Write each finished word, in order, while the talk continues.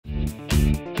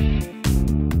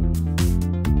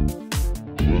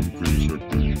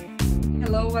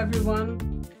everyone.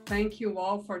 Thank you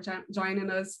all for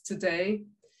joining us today.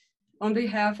 On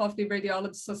behalf of the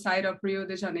Radiology Society of Rio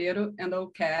de Janeiro and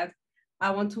OCAD,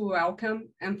 I want to welcome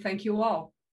and thank you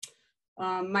all.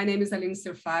 My name is Aline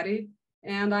Serfari,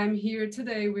 and I'm here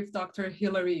today with Dr.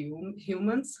 Hilary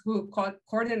Humans, who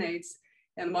coordinates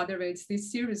and moderates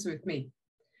this series with me.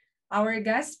 Our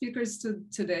guest speakers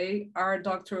today are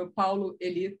Dr. Paulo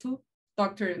Helito,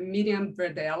 Dr. Miriam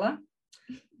Bredella,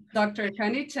 Dr.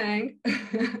 Chang,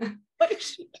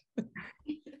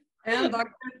 and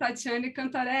Dr.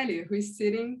 Cantarelli, who is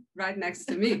sitting right next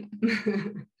to me.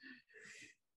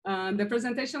 The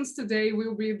presentations today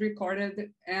will be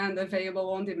recorded and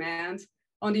available on demand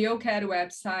on the OCAD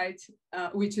website,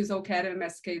 which is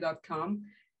ocadmsk.com,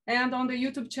 and on the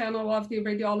YouTube channel of the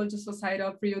Radiology Society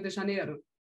of Rio de Janeiro.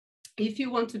 If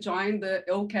you want to join the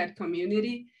OCAD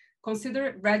community,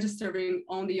 consider registering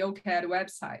on the OCAD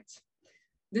website.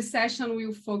 This session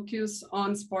will focus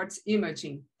on sports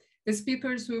imaging. The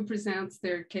speakers will present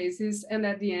their cases, and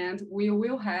at the end, we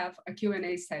will have a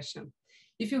Q&A session.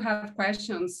 If you have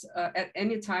questions at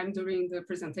any time during the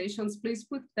presentations, please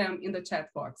put them in the chat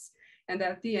box. And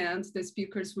at the end, the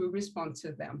speakers will respond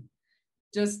to them.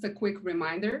 Just a quick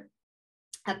reminder,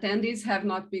 attendees have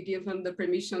not been given the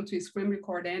permission to screen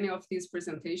record any of these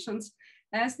presentations,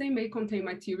 as they may contain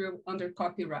material under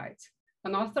copyright.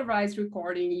 Unauthorized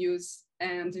recording, use,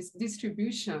 and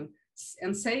distribution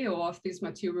and sale of this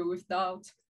material without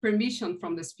permission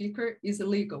from the speaker is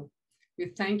illegal. We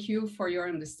thank you for your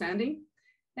understanding.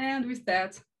 And with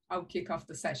that, I'll kick off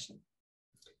the session.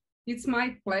 It's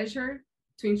my pleasure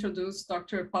to introduce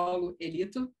Dr. Paulo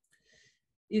Helito.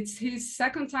 It's his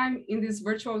second time in this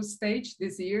virtual stage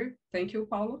this year. Thank you,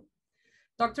 Paulo.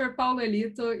 Dr. Paulo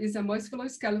Helito is a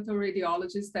musculoskeletal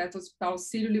radiologist at Hospital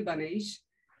Sírio-Libanês,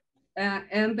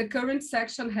 and the current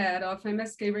section head of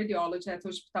MSK Radiology at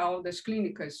Hospital das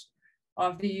Clínicas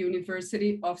of the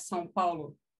University of São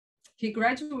Paulo. He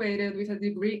graduated with a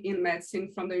degree in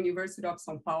medicine from the University of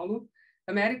São Paulo,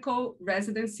 a medical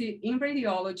residency in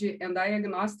radiology and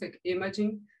diagnostic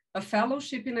imaging, a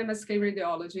fellowship in MSK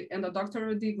Radiology, and a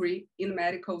doctoral degree in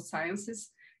medical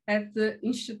sciences at the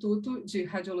Instituto de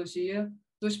Radiologia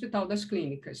do Hospital das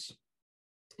Clínicas.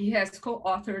 He has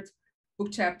co-authored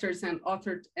book chapters and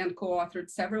authored and co-authored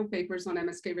several papers on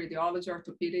MSK radiology,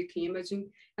 orthopedic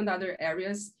imaging, and other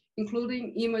areas,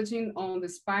 including imaging on the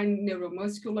spine,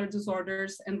 neuromuscular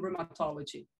disorders, and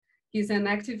rheumatology. He's an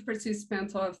active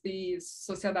participant of the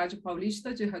Sociedade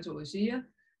Paulista de Radiologia,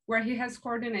 where he has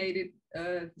coordinated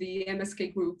the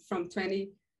MSK group from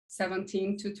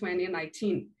 2017 to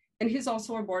 2019. And he's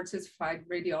also a board certified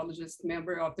radiologist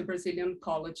member of the Brazilian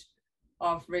College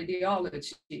of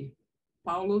Radiology.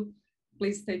 Paulo,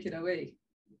 please take it away.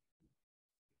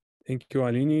 Thank you,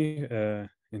 Aline,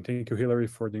 and thank you, Hilary,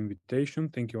 for the invitation.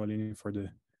 Thank you, Aline, for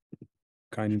the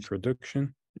kind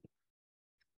introduction.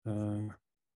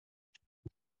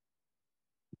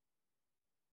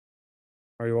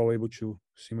 Are you all able to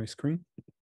see my screen?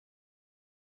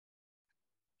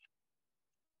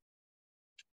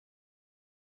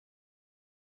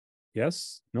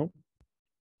 Yes? No?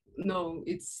 No,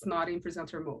 it's not in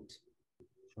presenter mode.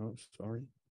 Oh, sorry.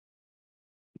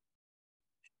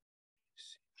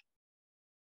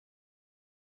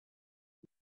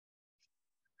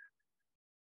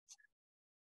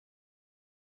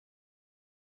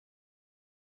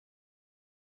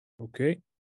 Okay.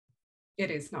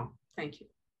 It is now. Thank you.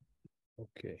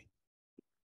 Okay.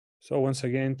 So once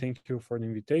again, thank you for the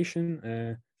invitation.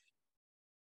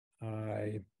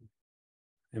 I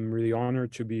am really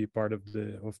honored to be part of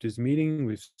this meeting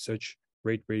with such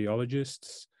great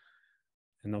radiologists.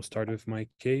 And I'll start with my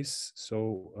case.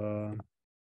 So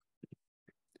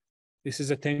this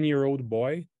is a 10-year-old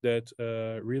boy that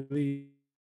really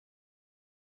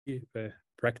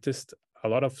practiced a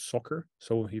lot of soccer.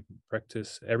 So he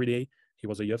practiced every day. He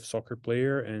was a youth soccer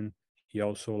player, and he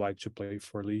also liked to play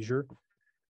for leisure,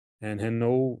 and had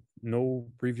no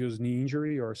previous knee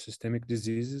injury or systemic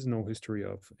diseases, no history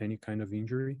of any kind of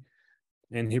injury.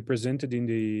 And he presented in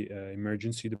the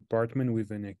emergency department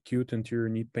with an acute anterior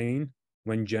knee pain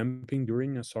when jumping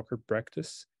during a soccer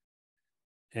practice.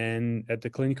 And at the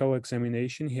clinical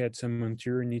examination, he had some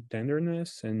anterior knee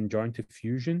tenderness and joint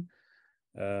effusion,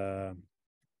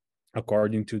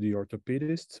 according to the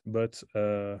orthopedist, but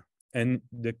and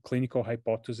the clinical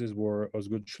hypothesis were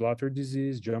Osgood-Schlatter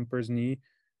disease, jumper's knee,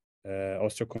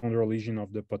 osteochondral lesion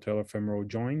of the patellofemoral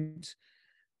joint,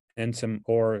 and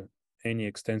any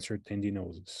extensor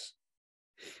tendinosis.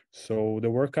 So the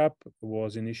workup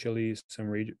was initially some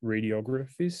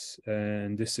radiographies,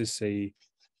 and this is the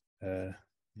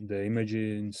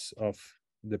images of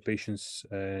the patient's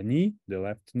knee, the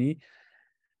left knee,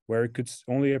 where it could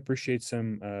only appreciate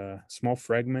some small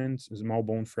fragments, small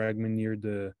bone fragment near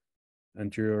the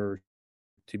anterior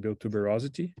tibial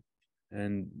tuberosity,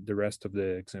 and the rest of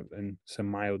the and some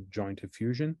mild joint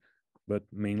effusion, but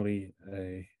mainly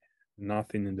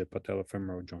nothing in the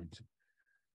patellofemoral joint.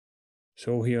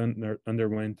 So he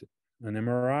underwent an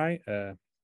MRI,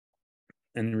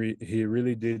 and he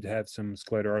really did have some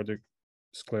sclerotic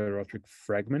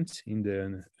fragments in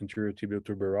the anterior tibial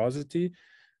tuberosity,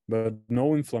 but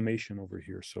no inflammation over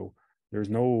here. So there's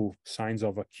no signs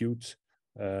of acute,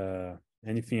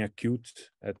 anything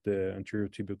acute at the anterior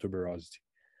tibial tuberosity.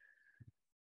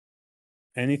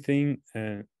 Anything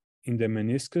in the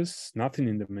meniscus, nothing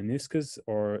in the meniscus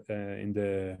or in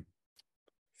the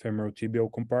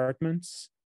femorotibial compartments.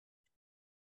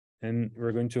 And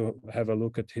we're going to have a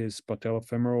look at his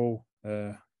patellofemoral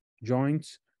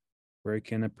joints, where you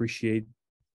can appreciate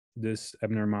this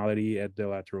abnormality at the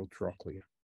lateral trochlea.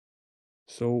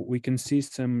 So we can see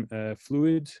some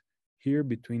fluid here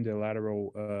between the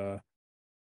lateral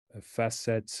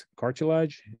facet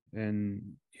cartilage and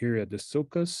here at the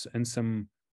sulcus, and some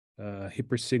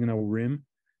hypersignal rim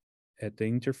at the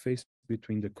interface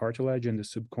between the cartilage and the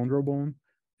subchondral bone,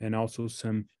 and also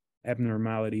some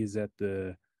abnormalities at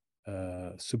the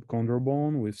subchondral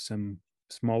bone with some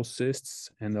small cysts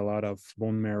and a lot of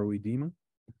bone marrow edema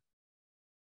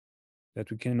that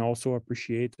we can also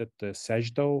appreciate at the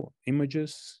sagittal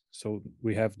images. So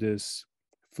we have this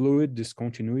fluid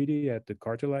discontinuity at the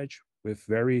cartilage with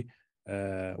very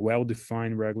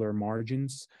well-defined regular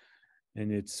margins,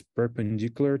 and it's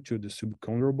perpendicular to the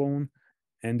subchondral bone,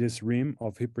 and this rim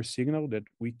of hypersignal that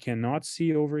we cannot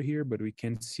see over here, but we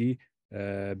can see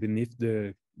beneath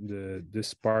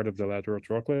this part of the lateral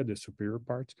trochlea, the superior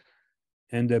part,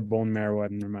 and the bone marrow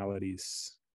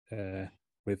abnormalities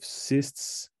with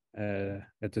cysts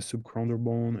at the subchondral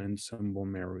bone and some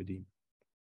bone marrow edema.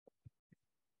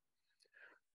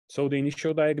 So the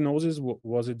initial diagnosis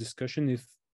was a discussion if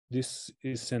this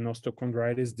is an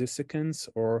osteochondritis dissecans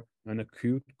or an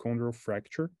acute chondral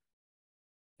fracture.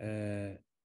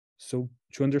 So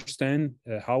to understand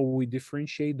how we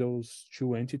differentiate those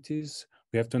two entities,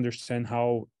 we have to understand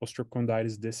how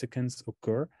osteochondritis dissecans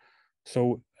occur.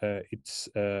 So it's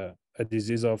a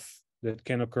disease that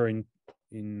can occur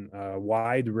in a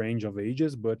wide range of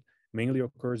ages, but mainly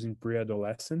occurs in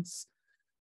pre-adolescence.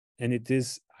 And it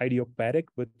is idiopathic,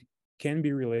 but can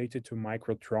be related to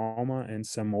microtrauma and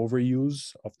some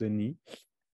overuse of the knee.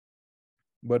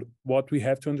 But what we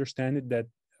have to understand is that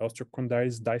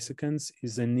osteochondritis dissecans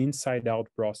is an inside-out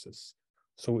process.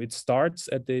 So it starts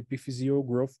at the epiphyseal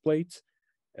growth plate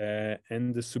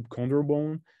and the subchondral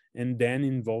bone, and then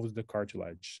involves the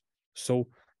cartilage. So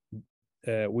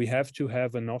we have to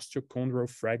have an osteochondral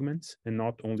fragment and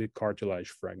not only cartilage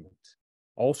fragment.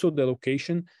 Also, the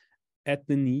location at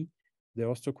the knee, the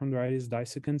osteochondritis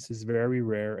dissecans is very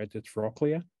rare at the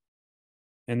trochlea.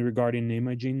 And regarding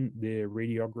imaging, the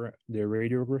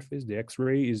radiography, the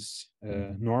X-ray is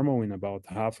normal in about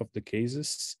half of the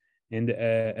cases. And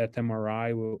at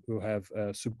MRI, we'll have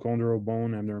subchondral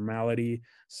bone abnormality.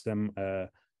 Some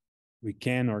we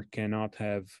can or cannot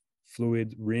have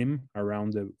fluid rim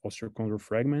around the osteochondral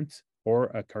fragment or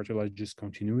a cartilage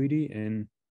discontinuity. And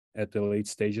at the late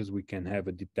stages, we can have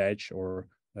a detached or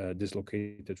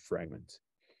dislocated fragment.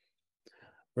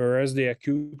 Whereas the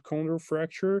acute chondral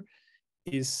fracture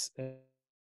is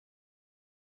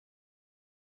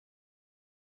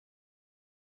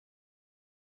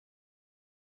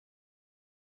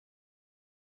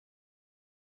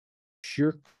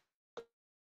shear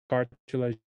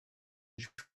cartilage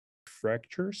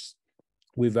fractures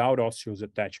without osseous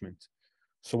attachment.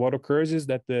 So what occurs is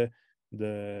that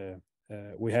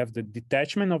we have the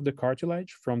detachment of the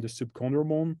cartilage from the subchondral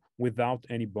bone without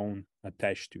any bone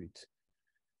attached to it.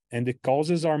 And the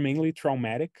causes are mainly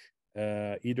traumatic,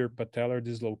 either patellar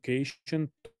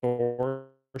dislocation, torsion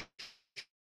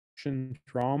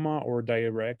trauma, or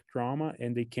direct trauma,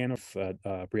 and they can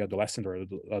have pre-adolescent or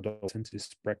adolescent is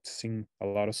practicing a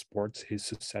lot of sports, he's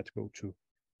susceptible to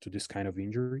this kind of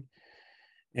injury.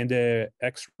 And the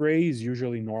X-ray is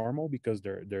usually normal because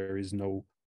there is no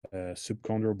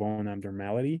subchondral bone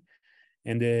abnormality.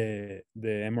 And the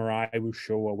MRI will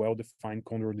show a well-defined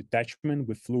chondral detachment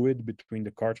with fluid between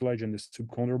the cartilage and the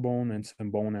subchondral bone and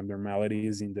some bone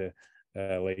abnormalities in the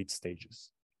late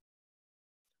stages.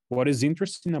 What is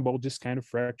interesting about this kind of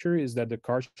fracture is that the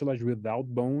cartilage without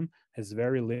bone has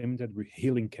very limited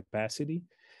healing capacity,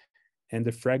 and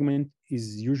the fragment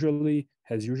has usually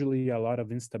a lot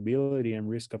of instability and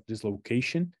risk of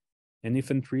dislocation. And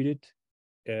if untreated,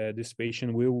 this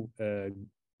patient will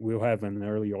will have an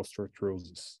early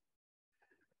osteoarthrosis.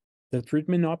 The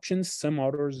treatment options, some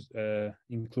authors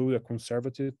include a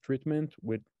conservative treatment,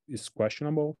 which is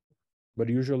questionable, but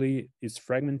usually it's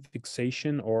fragment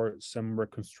fixation or some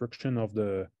reconstruction of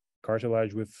the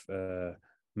cartilage with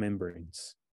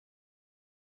membranes.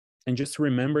 And just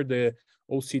remember, the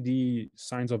OCD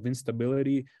signs of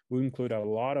instability will include a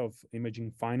lot of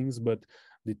imaging findings, but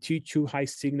the T2 high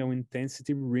signal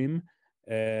intensity rim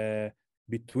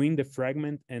between the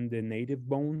fragment and the native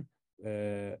bone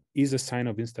is a sign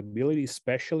of instability,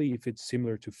 especially if it's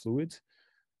similar to fluid.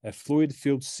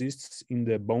 Fluid-filled cysts in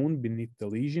the bone beneath the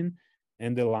lesion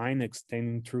and the line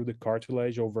extending through the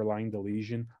cartilage overlying the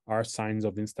lesion are signs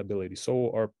of instability.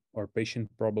 So our patient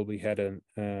probably had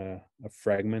a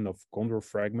fragment of chondral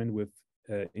fragment with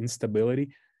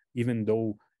instability, even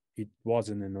though it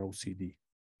wasn't an OCD.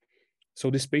 So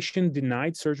this patient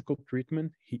denied surgical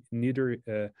treatment. Neither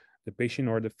the patient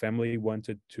or the family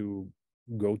wanted to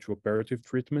go to operative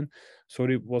treatment. So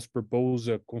it was proposed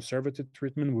a conservative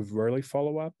treatment with early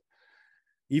follow-up.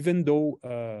 Even though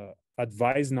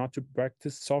advised not to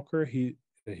practice soccer, he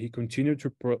continued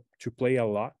to play a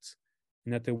lot.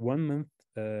 And at the 1 month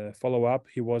follow-up,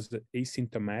 he was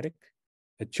asymptomatic.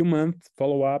 At 2 month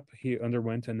follow-up, he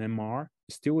underwent an MR,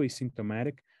 still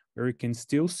asymptomatic, where you can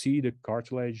still see the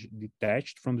cartilage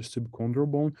detached from the subchondral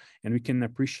bone, and we can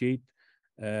appreciate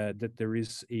that there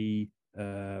is a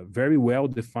very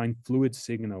well-defined fluid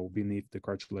signal beneath the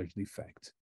cartilage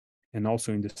defect. And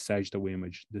also in the sagittal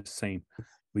image, the same.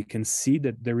 We can see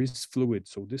that there is fluid.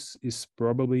 So this is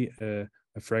probably a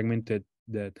fragment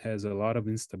that has a lot of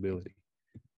instability,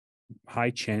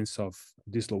 high chance of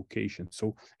dislocation.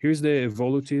 So here's the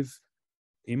evolutive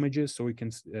images. So we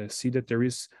can see that there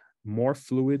is more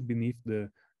fluid beneath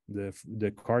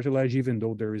the cartilage, even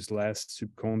though there is less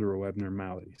subchondral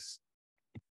abnormalities.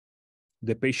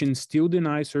 The patient still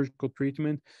denies surgical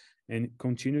treatment and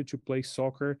continued to play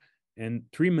soccer. And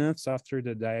 3 months after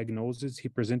the diagnosis, he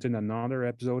presented another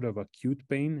episode of acute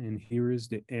pain. And here is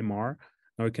the MR.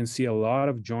 Now you can see a lot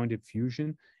of joint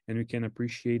effusion, and we can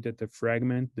appreciate that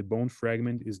the bone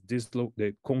fragment is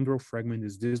the chondral fragment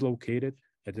is dislocated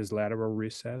at this lateral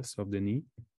recess of the knee.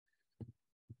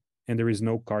 And there is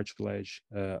no cartilage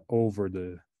over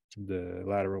the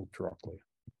lateral trochlea.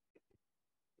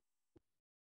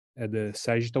 At the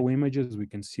sagittal images, we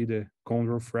can see the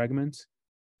chondral fragment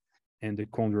and the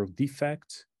chondral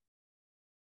defect.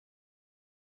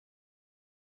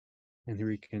 And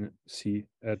here you can see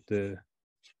at the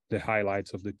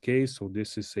highlights of the case. So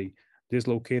this is a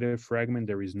dislocated fragment.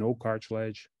 There is no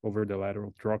cartilage over the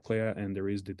lateral trochlea, and there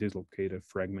is the dislocated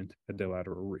fragment at the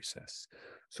lateral recess.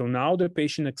 So now the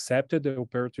patient accepted the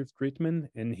operative treatment,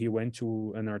 and he went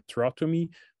to an arthrotomy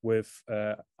with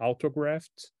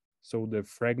autograft. So the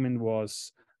fragment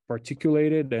was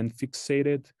particulated and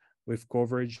fixated with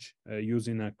coverage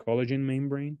using a collagen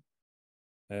membrane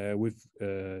with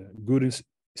good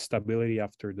stability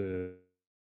after the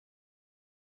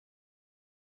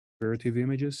operative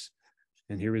images.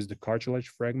 And here is the cartilage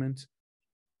fragment.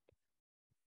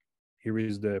 Here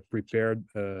is the prepared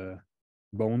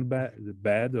bone bed, the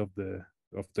bed of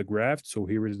the graft. So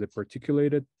here is the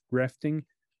particulated grafting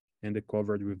and the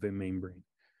covered with the membrane.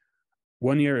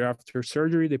 1 year after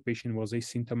surgery, the patient was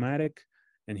asymptomatic,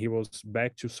 and he was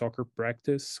back to soccer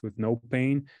practice with no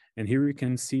pain. And here you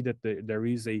can see that there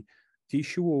is a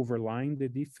tissue overlying the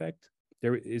defect.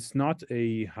 There is not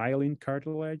a hyaline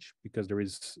cartilage because there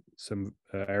is some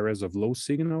areas of low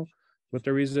signal, but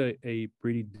there is a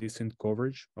pretty decent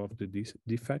coverage of the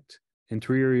defect. And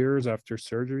 3 years after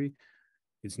surgery,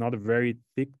 it's not a very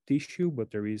thick tissue,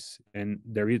 but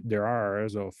there are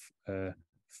areas of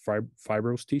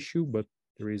fibrous tissue, but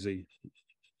there is a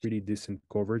pretty decent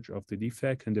coverage of the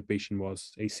defect, and the patient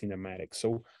was asymptomatic.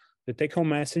 So the take-home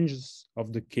messages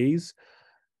of the case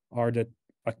are that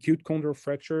acute chondral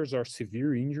fractures are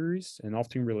severe injuries and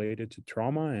often related to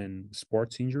trauma and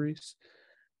sports injuries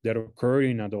that occur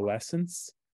in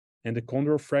adolescence. And the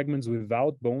chondral fragments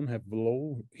without bone have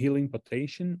low healing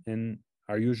potential and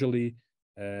are usually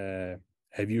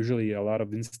have a lot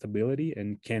of instability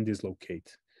and can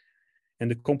dislocate. And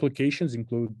the complications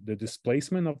include the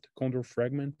displacement of the chondral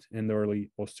fragment and early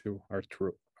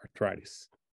osteoarthritis.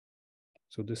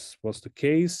 So this was the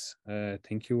case.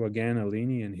 Thank you again,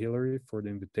 Aline and Hilary, for the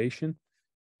invitation.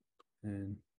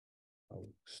 And I'll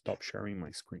stop sharing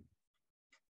my screen.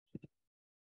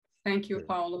 Thank you,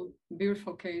 Paulo.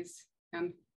 Beautiful case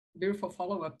and beautiful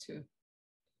follow-up too.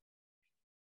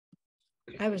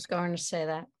 I was going to say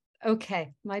that.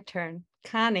 Okay, my turn.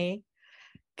 Connie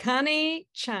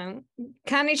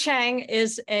Chang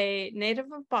is a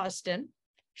native of Boston.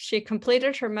 She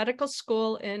completed her medical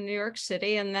school in New York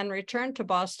City and then returned to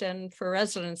Boston for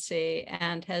residency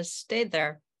and has stayed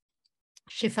there.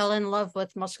 She fell in love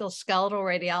with musculoskeletal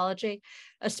radiology,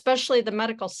 especially the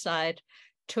medical side,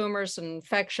 tumors and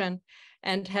infection,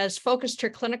 and has focused her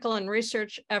clinical and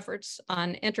research efforts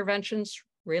on interventions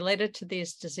related to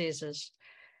these diseases.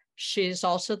 She's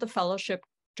also the fellowship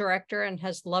director and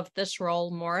has loved this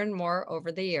role more and more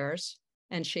over the years.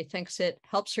 And she thinks it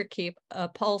helps her keep a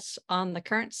pulse on the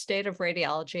current state of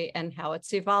radiology and how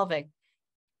it's evolving.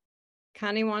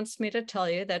 Connie wants me to tell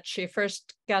you that she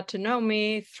first got to know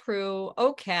me through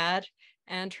OCAD,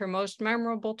 and her most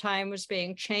memorable time was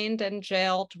being chained and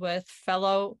jailed with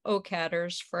fellow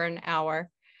OCADers for an hour.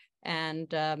 And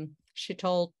she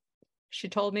told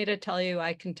me to tell you,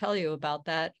 I can tell you about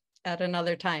that at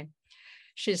another time.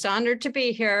 She's honored to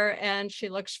be here, and she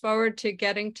looks forward to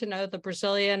getting to know the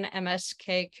Brazilian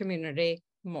MSK community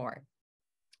more.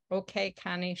 Okay,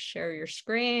 Connie, share your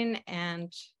screen,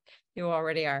 and you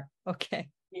already are. Okay.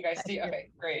 You guys see? Okay,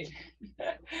 great.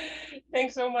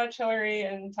 Thanks so much, Hillary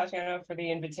and Tatiana, for the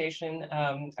invitation.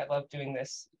 I love doing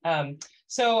this.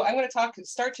 So I'm going to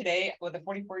start today with a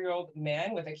 44-year-old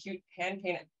man with acute hand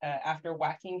pain after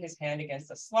whacking his hand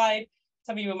against a slide.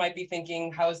 Some of you might be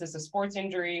thinking, how is this a sports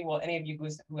injury? Well, any of you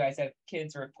who guys have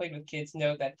kids or have played with kids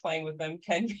know that playing with them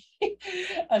can be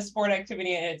a sport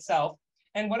activity in itself.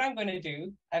 And what I'm going to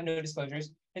do, I have no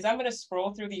disclosures, is I'm going to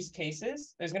scroll through these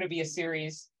cases. There's going to be a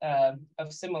series of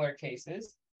similar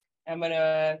cases. I'm going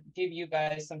to give you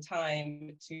guys some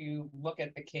time to look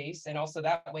at the case. And also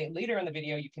that way, later in the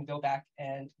video, you can go back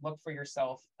and look for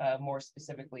yourself more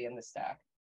specifically in the stack.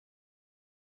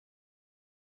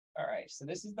 All right, so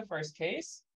this is the first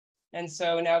case. And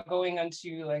so now going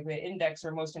onto like the index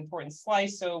or most important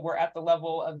slice. So we're at the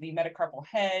level of the metacarpal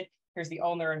head. Here's the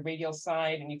ulnar and radial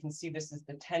side, and you can see this is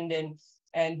the tendon.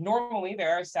 And normally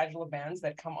there are sagittal bands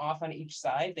that come off on each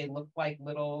side. They look like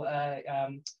little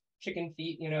chicken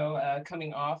feet,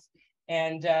 coming off.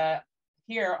 And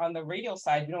here on the radial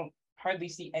side, we don't hardly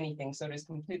see anything. So it is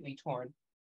completely torn.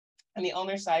 On the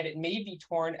ulnar side, it may be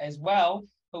torn as well,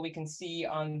 but we can see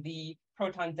on the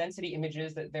proton density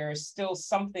images that there is still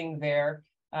something there.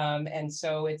 And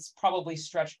so it's probably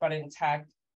stretched but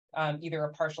intact, either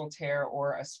a partial tear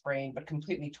or a sprain, but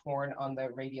completely torn on the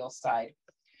radial side.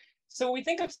 So when we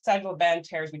think of sagittal band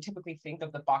tears, we typically think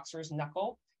of the boxer's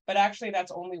knuckle, but actually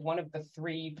that's only one of the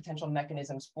three potential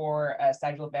mechanisms for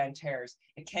sagittal band tears.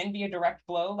 It can be a direct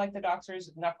blow like the boxer's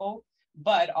knuckle,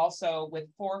 but also with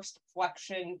forced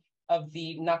flexion of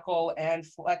the knuckle and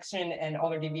flexion and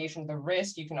ulnar deviation of the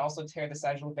wrist, you can also tear the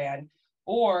sagittal band,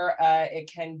 or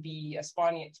it can be a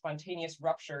spontaneous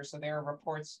rupture. So there are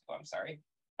reports,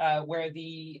 where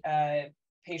the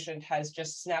patient has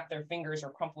just snapped their fingers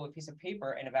or crumpled a piece of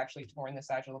paper and have actually torn the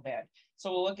sagittal band. So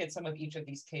we'll look at some of each of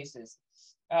these cases.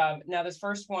 Now this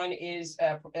first one is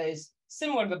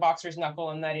similar to the boxer's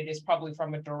knuckle in that it is probably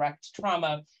from a direct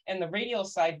trauma, and the radial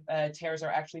side tears are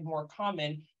actually more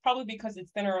common, probably because it's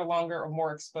thinner or longer or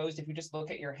more exposed. If you just look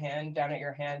at your hand, down at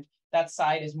your hand, that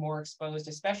side is more exposed,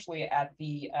 especially at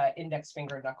the index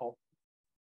finger knuckle.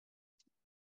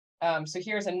 So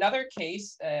here's another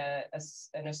case,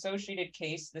 an associated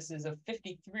case. This is a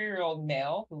 53-year-old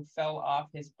male who fell off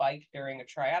his bike during a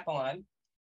triathlon.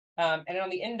 And on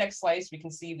the index slice, we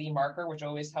can see the marker, which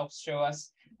always helps show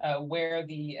us where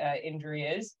the injury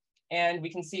is. And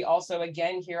we can see also,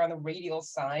 again, here on the radial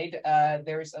side,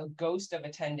 there's a ghost of a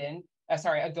tendon,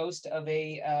 a ghost of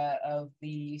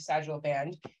the sagittal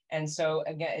band. And so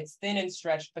again, it's thin and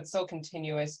stretched, but still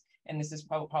continuous. And this is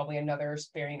probably another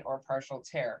sprain or partial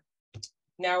tear.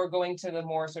 Now we're going to the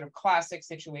more sort of classic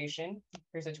situation.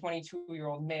 Here's a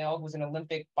 22-year-old male who's an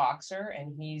Olympic boxer,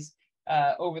 and he's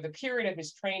over the period of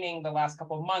his training, the last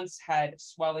couple of months, had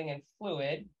swelling and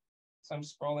fluid. So I'm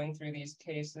scrolling through these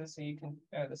cases so you can,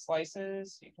 the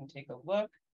slices, you can take a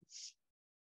look.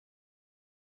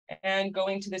 And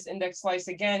going to this index slice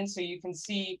again, so you can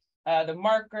see the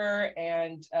marker,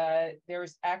 and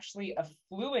there's actually a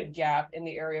fluid gap in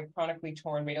the area of chronically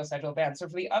torn radial sagittal band. So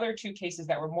for the other two cases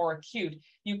that were more acute,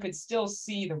 you could still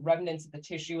see the remnants of the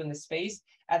tissue in the space.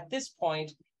 At this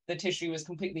point, the tissue is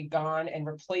completely gone and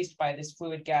replaced by this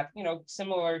fluid gap,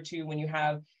 similar to when you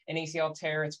have an ACL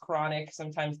tear, it's chronic.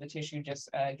 Sometimes the tissue just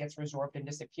gets resorbed and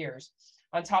disappears.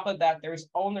 On top of that, there's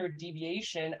ulnar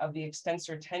deviation of the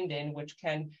extensor tendon, which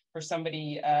can, for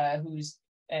somebody who's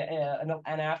an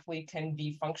athlete, can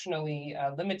be functionally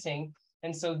limiting.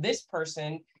 And so this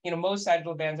person, most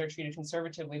sagittal bands are treated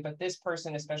conservatively, but this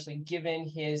person, especially given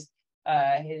his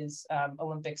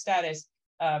Olympic status,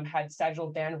 had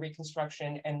sagittal band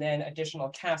reconstruction and then additional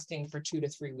casting for 2 to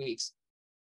 3 weeks.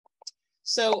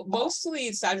 So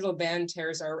mostly sagittal band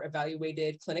tears are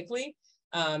evaluated clinically.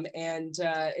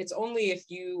 It's only if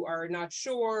you are not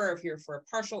sure, or if you're for a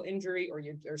partial injury or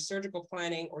you're surgical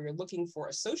planning, or you're looking for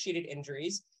associated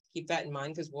injuries, keep that in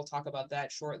mind because we'll talk about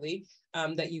that shortly,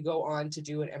 that you go on to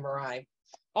do an MRI.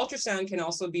 Ultrasound can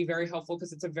also be very helpful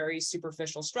because it's a very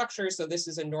superficial structure. So this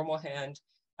is a normal hand.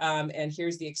 And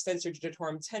here's the extensor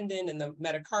digitorum tendon and the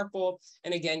metacarpal.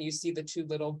 And again, you see the two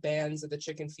little bands of the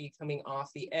chicken feet coming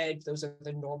off the edge. Those are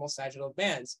the normal sagittal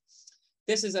bands.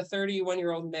 This is a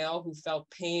 31-year-old male who felt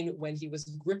pain when he was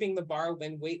gripping the bar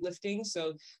when weightlifting.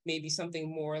 So maybe something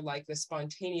more like the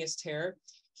spontaneous tear.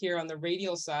 Here on the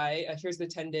radial side, here's the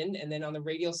tendon. And then on the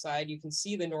radial side, you can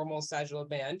see the normal sagittal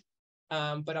band.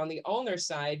 But on the ulnar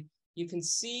side, you can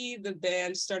see the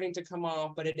band starting to come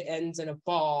off, but it ends in a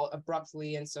ball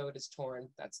abruptly, and so it is torn.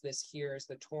 That's this here is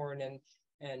the torn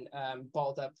and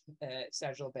balled up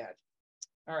sagittal band.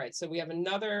 All right, so we have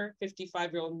another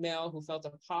 55-year-old male who felt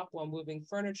a pop while moving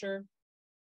furniture.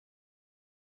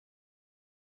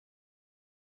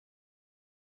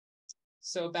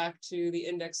 So back to the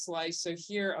index slice. So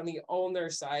here on the ulnar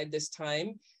side this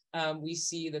time, we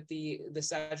see that the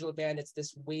sagittal band, it's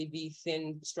this wavy,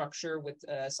 thin structure with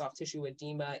soft tissue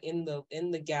edema in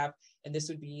the gap, and this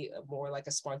would be more like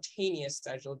a spontaneous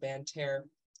sagittal band tear.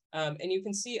 And you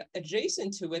can see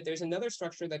adjacent to it, there's another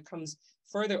structure that comes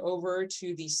further over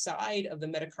to the side of the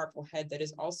metacarpal head that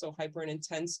is also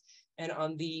hyperintense. And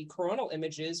on the coronal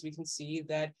images, we can see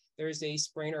that there's a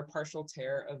sprain or partial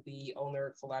tear of the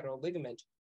ulnar collateral ligament.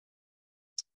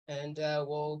 And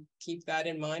we'll keep that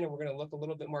in mind, and we're going to look a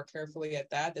little bit more carefully at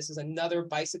that. This is another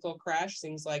bicycle crash.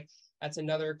 Seems like that's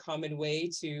another common way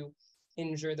to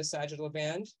injure the sagittal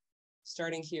band.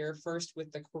 Starting here first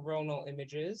with the coronal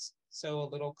images. So a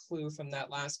little clue from that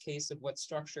last case of what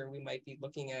structure we might be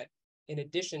looking at in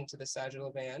addition to the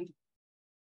sagittal band.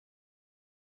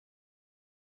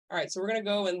 All right, so we're going to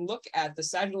go and look at the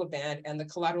sagittal band and the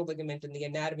collateral ligament and the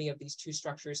anatomy of these two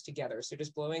structures together. So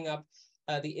just blowing up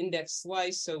the index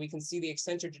slice so we can see the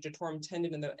extensor digitorum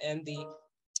tendon and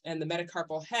the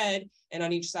metacarpal head. And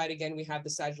on each side, again, we have the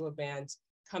sagittal band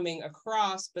coming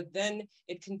across, but then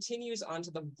it continues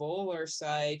onto the volar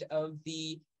side of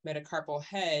the metacarpal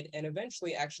head and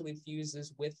eventually actually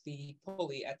fuses with the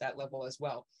pulley at that level as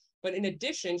well. But in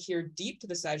addition, here deep to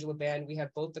the sagittal band, we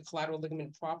have both the collateral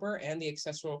ligament proper and the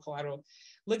accessoral collateral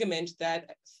ligament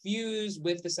that fuse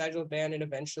with the sagittal band and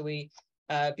eventually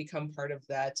become part of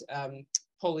that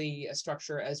pulley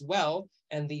structure as well,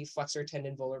 and the flexor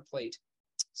tendon volar plate.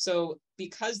 So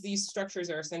because these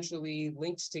structures are essentially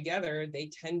linked together, they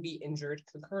can be injured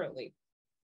concurrently.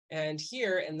 And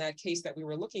here in that case that we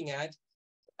were looking at,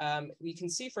 we can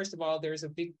see, first of all, there's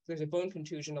a bone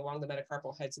contusion along the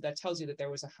metacarpal head. So that tells you that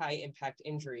there was a high impact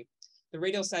injury. The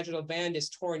radial sagittal band is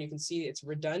torn. You can see it's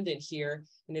redundant here.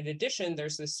 And in addition,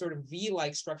 there's this sort of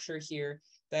V-like structure here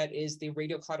that is the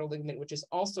radial collateral ligament, which is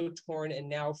also torn and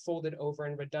now folded over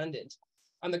and redundant.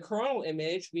 On the coronal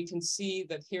image, we can see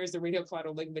that here's the radial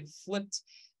collateral ligament flipped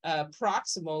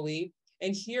proximally,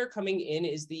 and here coming in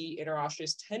is the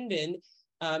interosseous tendon.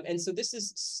 And so this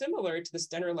is similar to the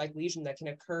Stenner-like lesion that can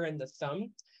occur in the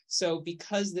thumb. So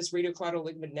because this radial collateral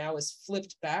ligament now is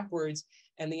flipped backwards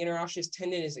and the interosseous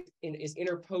tendon is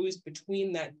interposed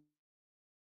between that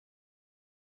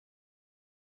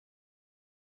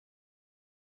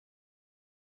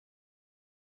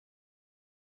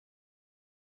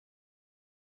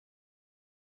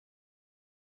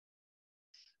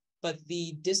but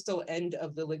the distal end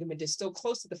of the ligament is still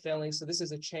close to the phalanx. So this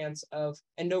is a chance of,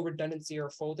 and no redundancy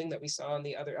or folding that we saw on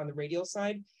the radial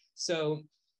side. So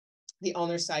the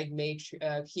ulnar side may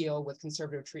heal with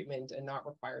conservative treatment and not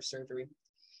require surgery.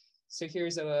 So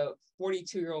here's a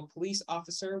 42-year-old police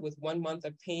officer with 1 month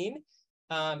of pain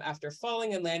after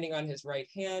falling and landing on his right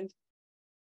hand.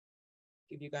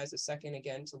 Give you guys a second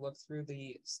again to look through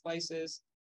the slices.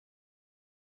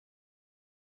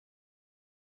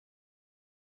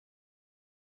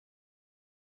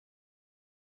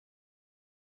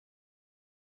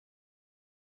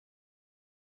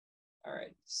 All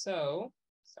right, so,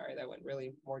 sorry, that went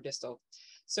really more distal.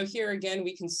 So here again,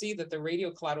 we can see that the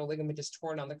radial collateral ligament is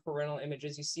torn on the coronal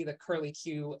images. You see the curly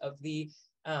Q of the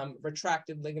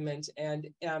retracted ligament. And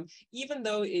even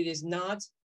though it is not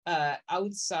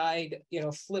outside,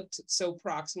 flipped so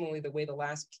proximally the way the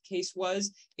last case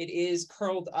was, it is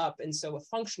curled up. And so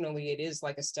functionally, it is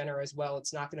like a Stenner as well.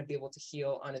 It's not going to be able to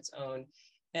heal on its own.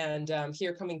 And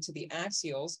here coming to the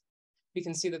axials, we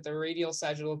can see that the radial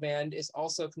sagittal band is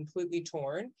also completely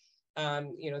torn.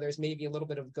 There's maybe a little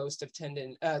bit of ghost of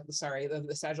tendon,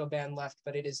 the sagittal band left,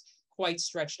 but it is quite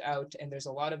stretched out and there's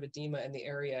a lot of edema in the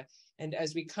area. And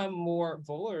as we come more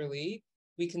volarly,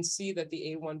 we can see that the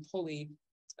A1 pulley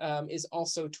is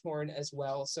also torn as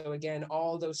well. So again,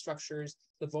 all those structures,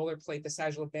 the volar plate, the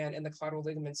sagittal band, and the collateral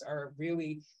ligaments are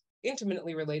really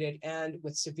intimately related, and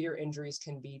with severe injuries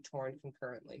can be torn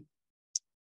concurrently.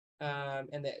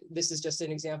 This is just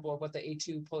an example of what the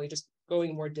A2 pulley, just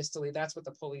going more distally, that's what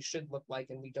the pulley should look like,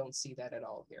 and we don't see that at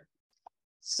all here.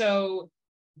 So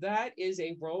that is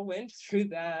a whirlwind through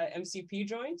the MCP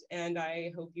joint, and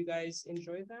I hope you guys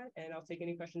enjoyed that, and I'll take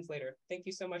any questions later. Thank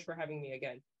you so much for having me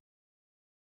again.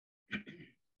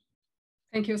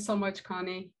 Thank you so much,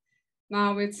 Connie.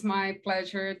 Now it's my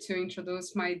pleasure to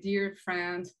introduce my dear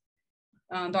friend,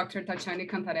 Dr. Tatiane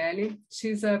Cantarelli.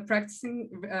 She's a practicing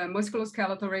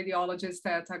musculoskeletal radiologist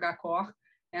at HCOR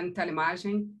and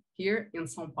Telemagem here in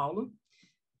São Paulo,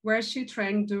 where she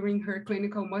trained during her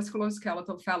clinical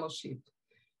musculoskeletal fellowship.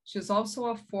 She's also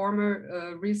a former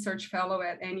research fellow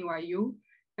at NYU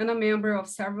and a member of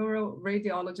several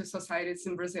radiology societies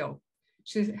in Brazil.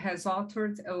 She has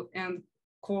authored and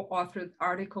co-authored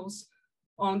articles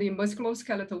on the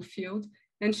musculoskeletal field,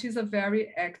 and she's a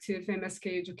very active MSK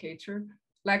educator,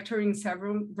 lecturing in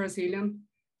several Brazilian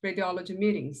radiology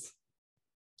meetings.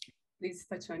 Please,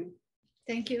 Tatiane.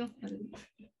 Thank you.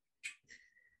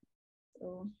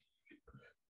 So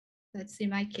let's see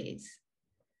my case.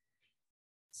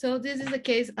 So this is a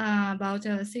case about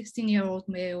a 16-year-old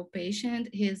male patient.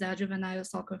 He is a juvenile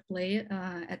soccer player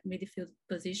at midfield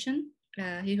position.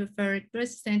 He referred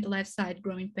persistent left side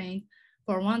growing pain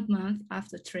for 1 month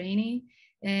after training.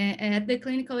 At the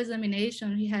clinical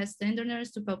examination, he has tenderness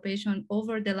to palpation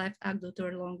over the left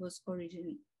adductor longus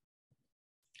origin.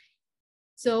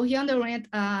 So he underwent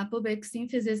a pubic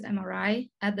symphysis MRI.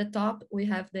 At the top, we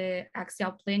have the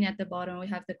axial plane. At the bottom, we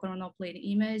have the coronal plane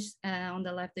image. On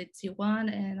the left, the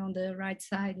T1, and on the right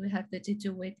side, we have the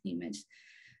T2 weight image.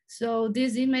 So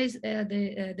this image,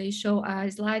 they show a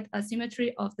slight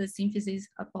asymmetry of the symphysis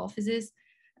apophysis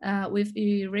with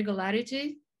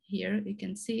irregularity here, you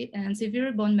can see, and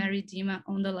severe bone marrow edema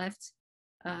on the left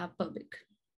pubic.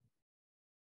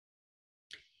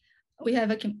 We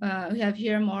have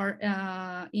here more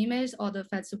image of the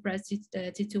fat suppressed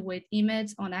T2 weight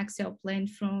image on axial plane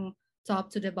from top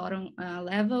to the bottom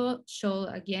level. Show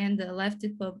again the left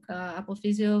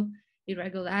apophyseal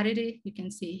irregularity. You can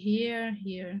see here,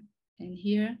 here, and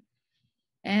here.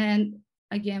 And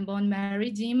again, bone marrow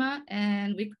edema.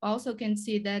 And we also can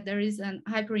see that there is an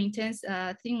hyperintense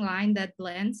thin line that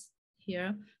blends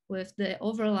here with the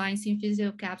overlying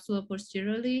symphysial capsule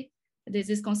posteriorly.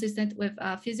 This is consistent with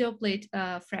a physioplate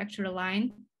fracture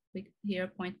line. We here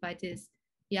point by these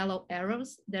yellow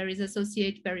arrows. There is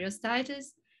associated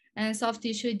periostitis and soft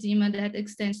tissue edema that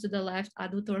extends to the left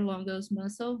adductor longus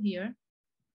muscle here.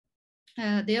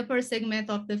 The upper segment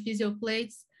of the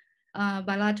physioplates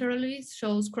bilaterally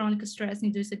shows chronic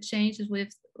stress-induced changes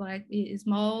with like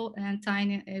small and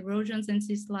tiny erosions and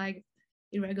cyst-like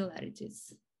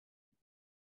irregularities.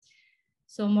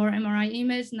 So more MRI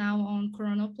image now on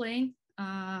coronal plane,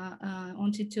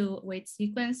 on T2 weight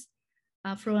sequence.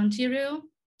 From anterior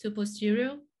to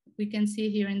posterior, we can see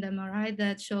here in the MRI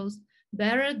that shows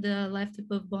better the left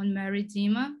above bone marrow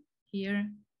edema.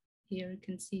 Here you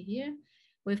can see here,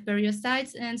 with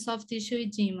periostites and soft tissue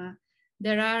edema.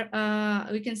 There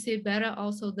are, we can see better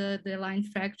also the line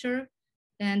fracture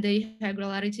and the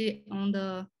irregularity on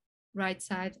the right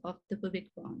side of the pubic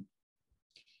bone.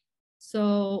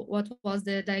 So what was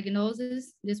the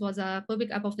diagnosis? This was a pubic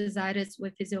apophysitis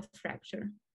with physical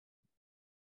fracture.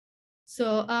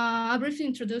 So a brief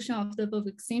introduction of the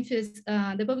pubic symphysis.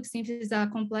 The pubic symphysis is a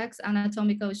complex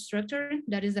anatomical structure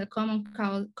that is a common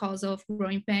cause of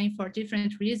growing pain for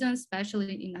different reasons,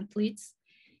 especially in athletes.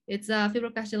 It's a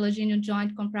fibrocartilaginous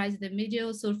joint comprising the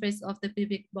medial surface of the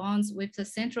pubic bones with a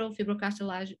central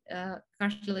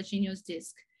fibrocartilaginous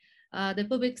disc. The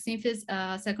pubic symphysis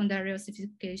secondary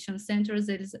ossification centers,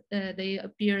 they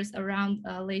appears around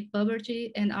late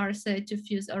puberty and are said to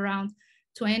fuse around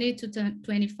 20 to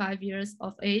 25 years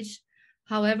of age.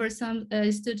 However, some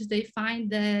studies, they find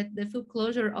that the full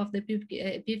closure of the pubic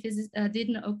epiphysis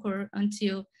didn't occur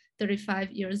until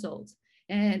 35 years old.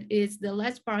 And it's the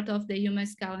last part of the human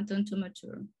skeleton to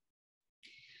mature.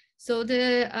 So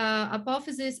the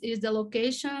apophysis is the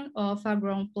location of a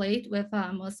growing plate with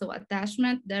a muscle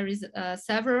attachment. There is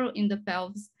several in the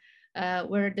pelvis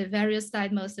where the various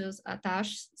side muscles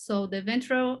attach. So the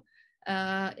ventral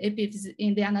epiphysis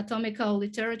in the anatomical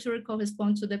literature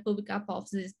corresponds to the pubic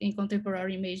apophysis in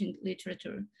contemporary imaging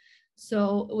literature.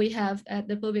 So we have at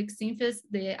the pubic symphysis,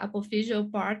 the apophyseal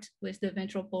part with the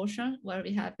ventral portion where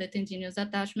we have the tendinous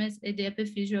attachments, and the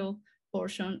epiphyseal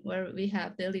portion where we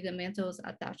have the ligamentous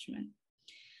attachment.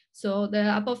 So the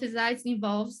apophysitis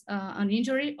involves an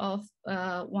injury of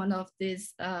one of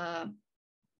these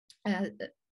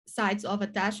sites of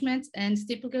attachment and is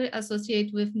typically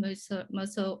associated with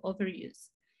muscle overuse.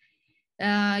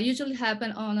 Usually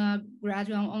happen on a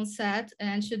gradual onset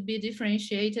and should be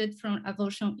differentiated from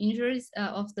avulsion injuries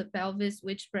of the pelvis,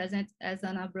 which present as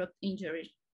an abrupt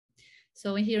injury.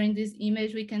 So here in this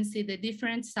image, we can see the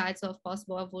different sites of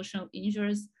possible avulsion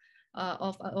injuries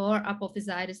or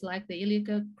apophysitis, like the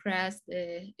iliac crest,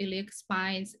 the iliac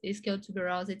spines, ischial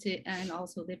tuberosity, and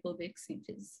also the pubic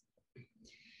symphysis.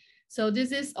 So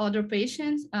this is other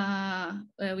patients.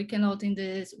 We can note in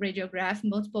this radiograph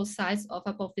multiple sites of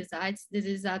apophysitis. This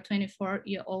is a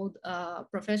 24-year-old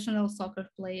professional soccer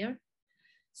player.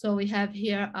 So we have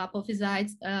here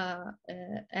apophysitis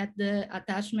at the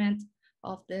attachment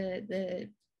of the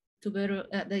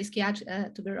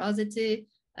ischiatic tuberosity,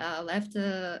 left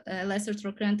lesser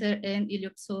trochanter and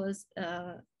iliopsoas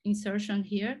insertion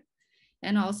here,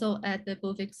 and also at the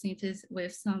pubic symphysis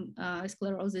with some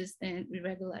sclerosis and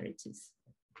irregularities.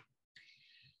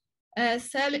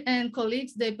 Sally and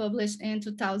colleagues, they published in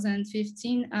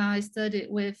 2015 a study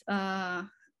with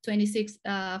 26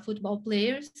 football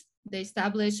players. They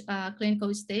established a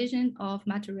clinical staging of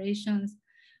maturations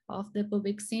of the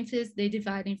pubic symphysis. They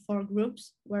divide in 4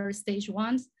 groups, where stage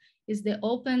 1 is the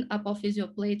open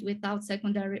apophyseal plate without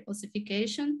secondary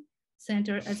ossification,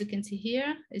 center as you can see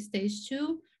here. Stage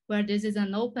 2, where this is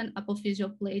an open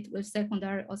apophyseal plate with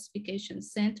secondary ossification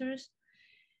centers.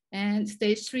 And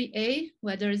stage 3A,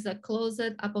 where there is a closed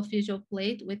apophyseal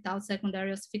plate without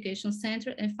secondary ossification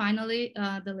center. And finally,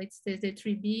 the late stage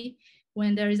 3B,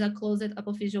 when there is a closed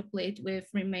apophyseal plate with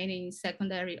remaining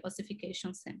secondary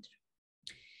ossification center.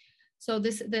 So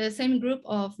the same group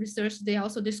of research, they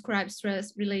also describe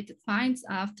stress-related findings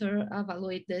after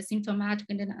evaluate the symptomatic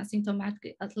and then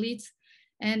asymptomatic athletes.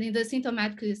 And in the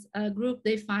symptomatic group,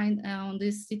 they find on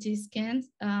this CT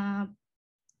scans,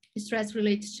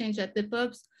 stress-related change at the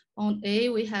pubs. On A,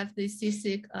 we have the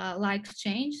cystic-like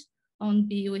change. On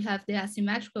B, we have the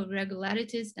asymmetrical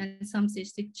irregularities and some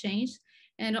cystic change.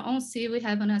 And on C, we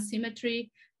have an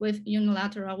asymmetry with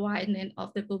unilateral widening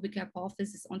of the pubic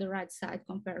apophysis on the right side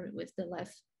compared with the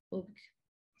left pubic.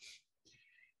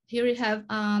 Here we have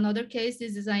another case.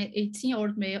 This is an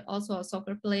 18-year-old male, also a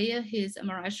soccer player. His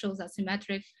MRI shows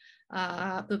asymmetric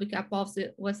pubic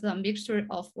apophysis with a mixture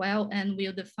of well and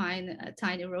well-defined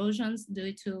tiny erosions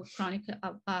due to chronic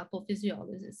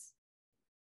apophysiolysis.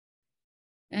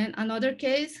 And another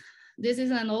case, this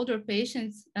is an older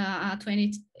patient, a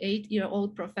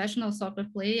 28-year-old professional soccer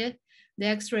player. The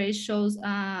X-ray shows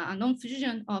a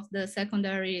non-fusion of the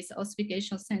secondary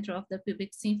ossification center of the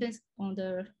pubic symphysis on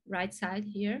the right side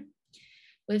here,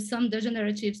 with some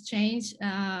degenerative change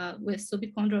with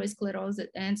subchondral sclerosis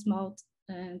and small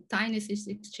tiny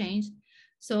cystic change.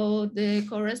 So the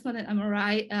corresponding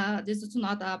MRI, this is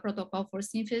not a protocol for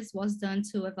symphysis, was done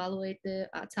to evaluate the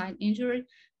tine injury,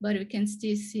 but we can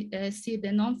still see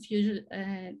the non-fusion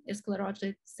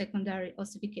sclerotic secondary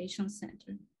ossification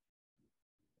center.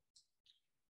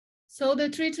 So the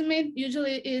treatment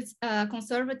usually is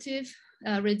conservative,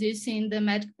 reducing the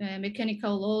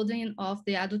mechanical loading of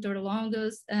the adductor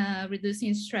longus,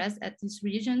 reducing stress at these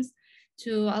regions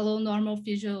to allow normal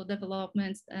physical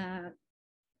development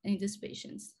in these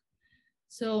patients.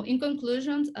 So in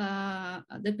conclusion,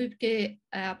 the pubic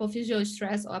apophyseal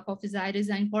stress or apophysitis is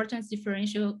an important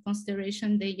differential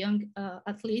consideration in the young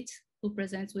athlete who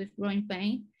presents with growing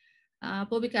pain.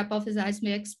 Pubic apophysitis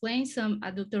may explain some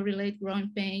adductor-related growing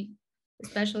pain,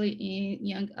 especially in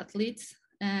young athletes.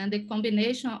 And the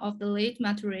combination of the late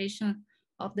maturation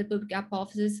of the pubic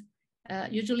apophysis,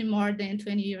 usually more than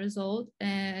 20 years old,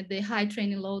 and the high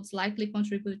training loads likely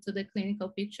contribute to the clinical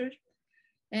picture.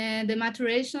 And the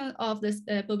maturation of this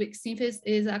pubic symphysis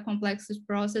is a complex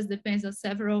process, depends on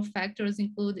several factors,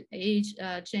 including age,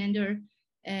 gender,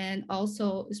 and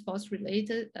also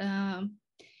sports-related.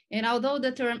 And although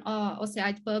the term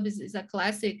OCAD pubis is a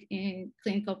classic in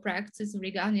clinical practice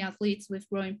regarding athletes with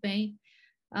growing pain,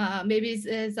 maybe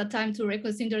it's a time to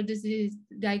reconsider disease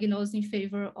diagnosis in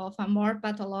favor of a more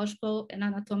pathological and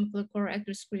anatomically correct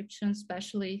description,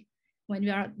 especially when we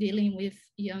are dealing with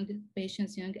young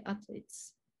patients, young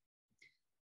athletes.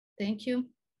 Thank you.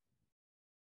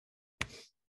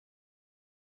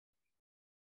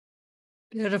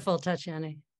 Beautiful,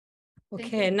 Tatiana.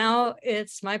 Okay, now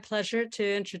it's my pleasure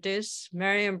to introduce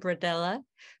Miriam Bredella,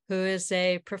 who is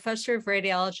a professor of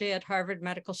radiology at Harvard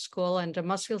Medical School and a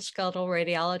musculoskeletal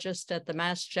radiologist at the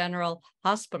Mass General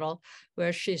Hospital,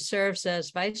 where she serves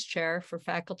as vice chair for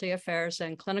faculty affairs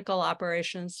and clinical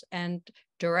operations and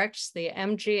directs the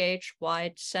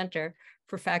MGH-wide Center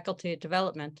for Faculty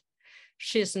Development.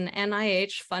 She's an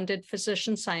NIH-funded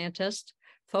physician scientist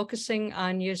focusing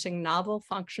on using novel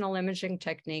functional imaging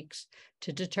techniques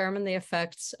to determine the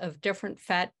effects of different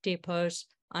fat depots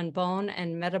on bone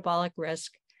and metabolic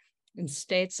risk in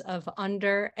states of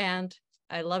under and,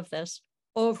 I love this,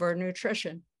 over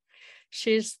nutrition.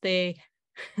 She's the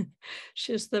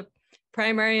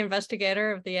primary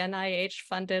investigator of the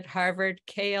NIH-funded Harvard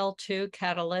KL2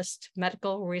 Catalyst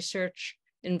Medical Research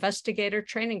Investigator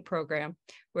Training Program,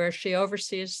 where she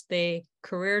oversees the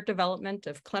career development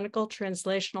of clinical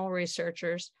translational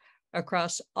researchers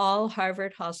across all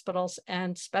Harvard hospitals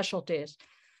and specialties.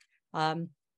 And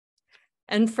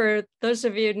for those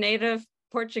of you native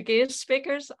Portuguese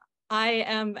speakers, I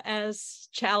am as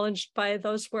challenged by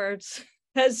those words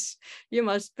as you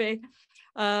must be.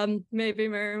 Maybe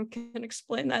Miriam can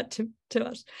explain that to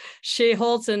us. She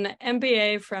holds an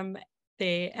MBA from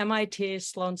the MIT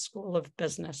Sloan School of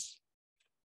Business.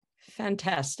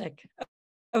 Fantastic.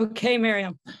 Okay,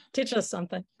 Miriam, teach us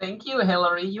something. Thank you,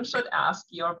 Hillary. You should ask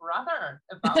your brother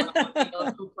about the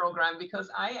KL2 program,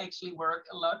 because I actually work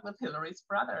a lot with Hillary's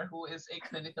brother, who is a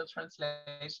clinical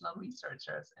translational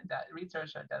researcher, and that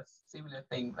researcher does similar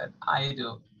thing that I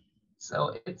do.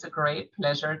 So it's a great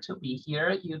pleasure to be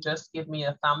here. You just give me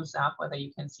a thumbs up whether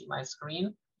you can see my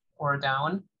screen or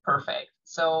down. Perfect.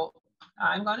 So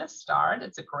I'm going to start.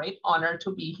 It's a great honor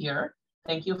to be here.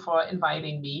 Thank you for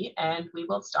inviting me. And we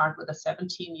will start with a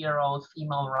 17-year-old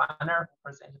female runner who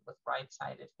presented with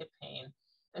right-sided hip pain.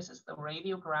 This is the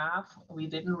radiograph. We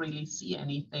didn't really see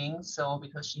anything. So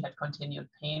because she had continued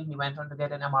pain, we went on to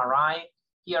get an MRI.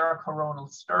 Here are coronal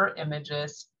stir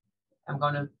images. I'm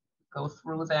going to go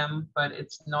through them, but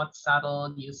it's not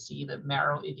subtle. You see the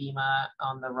marrow edema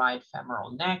on the right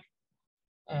femoral neck.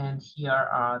 And here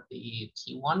are the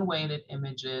T1 weighted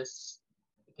images.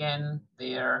 Again,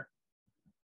 they're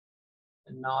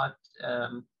not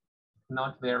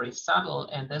very subtle,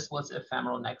 and this was a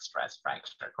femoral neck stress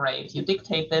fracture. Great, you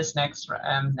dictate this next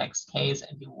case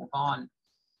and you move on.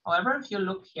 However, if you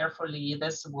look carefully,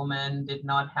 this woman did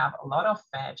not have a lot of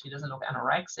fat. She doesn't look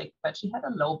anorexic, but she had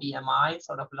a low BMI,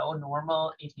 sort of low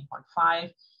normal,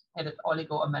 18.5, had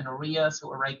oligoamenorrhea,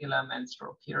 so irregular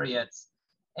menstrual periods.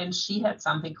 And she had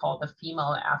something called the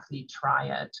female athlete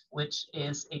triad, which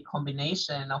is a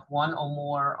combination of one or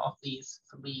more of these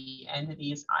three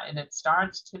entities. And it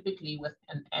starts typically with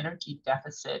an energy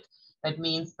deficit. That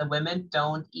means the women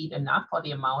don't eat enough for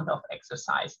the amount of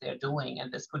exercise they're doing. And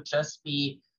this could just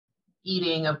be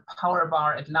eating a power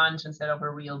bar at lunch instead of a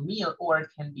real meal, or it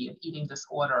can be an eating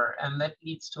disorder. And that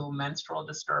leads to menstrual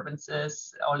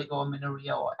disturbances,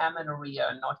 oligoamenorrhea or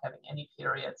amenorrhea, not having any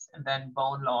periods, and then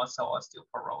bone loss or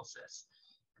osteoporosis.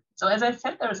 So as I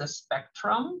said, there's a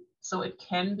spectrum. So it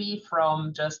can be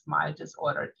from just mild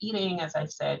disordered eating. As I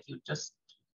said, you just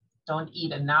don't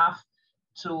eat enough,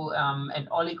 to an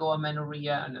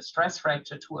oligoamenorrhea and a stress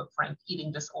fracture, to a frank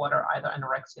eating disorder, either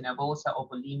anorexia nervosa or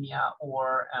bulimia,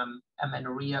 or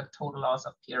amenorrhea, total loss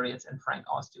of periods, and frank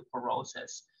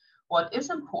osteoporosis. What is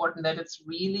important, that it's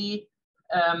really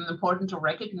important to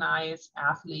recognize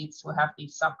athletes who have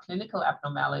these subclinical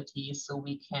abnormalities so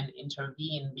we can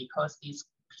intervene, because these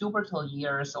pubertal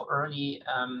years or early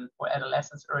or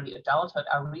adolescence, early adulthood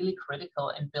are really critical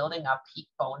in building up peak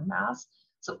bone mass.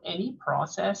 So any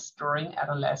process during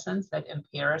adolescence that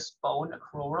impairs bone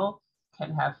accrual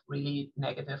can have really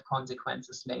negative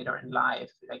consequences later in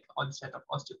life, like onset of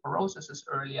osteoporosis is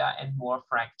earlier and more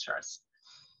fractures.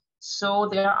 So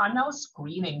there are no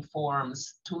screening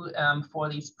forms for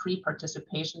these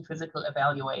pre-participation physical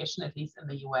evaluation, at least in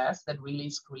the US, that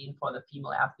really screen for the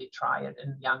female athlete triad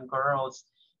in young girls.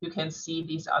 You can see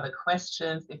these are the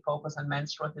questions. They focus on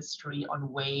menstrual history,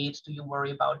 on weight. Do you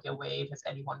worry about your weight? Has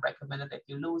anyone recommended that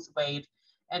you lose weight?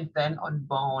 And then on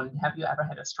bone, have you ever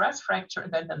had a stress fracture?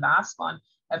 And then the last one,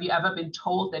 have you ever been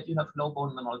told that you have low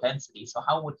bone mineral density? So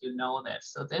how would you know this?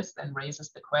 So this then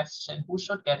raises the question, who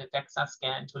should get a DEXA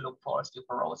scan to look for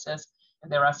osteoporosis?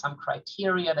 And there are some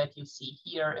criteria that you see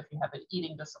here. If you have an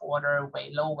eating disorder,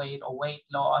 low weight or weight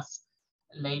loss,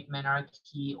 late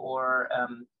menarche, or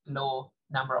low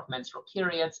number of menstrual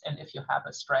periods, and if you have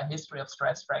a history of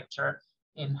stress fracture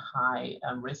in high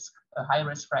risk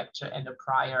fracture and a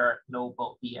prior low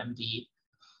BMD.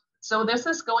 So this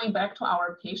is going back to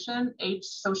our patient age.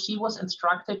 So she was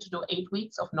instructed to do 8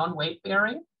 weeks of non-weight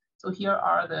bearing. So here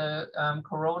are the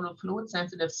coronal fluid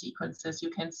sensitive sequences.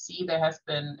 You can see there has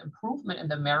been improvement in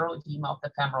the marrow edema of the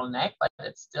femoral neck, but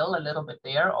it's still a little bit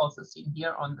there, also seen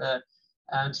here on the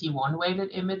T1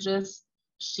 weighted images.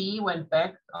 She went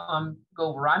back,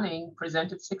 go running,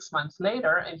 presented 6 months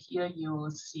later, and here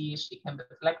you see she came with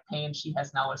leg pain. She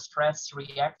has now a stress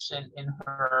reaction in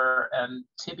her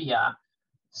tibia.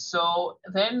 So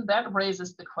then that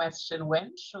raises the question,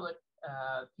 when should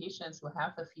patients who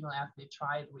have the female athlete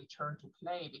triad return to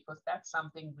play? Because that's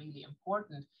something really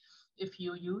important. If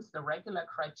you use the regular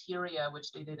criteria,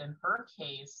 which they did in her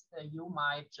case, you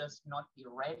might just not be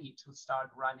ready to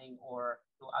start running or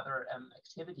do other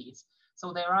activities.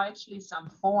 So there are actually some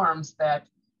forms that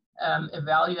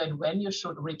evaluate when you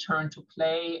should return to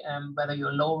play, whether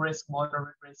you're low risk,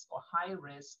 moderate risk, or high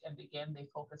risk. And again, they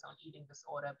focus on eating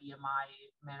disorder, BMI,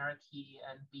 menarche,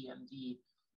 and BMD.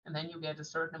 And then you get a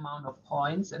certain amount of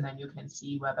points, and then you can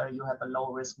see whether you have a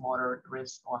low risk, moderate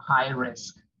risk, or high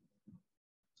risk.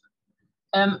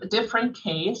 Different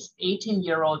case,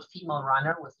 18-year-old female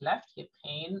runner with left hip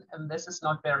pain. And this is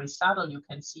not very subtle. You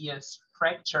can see a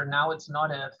fracture. Now it's not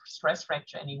a stress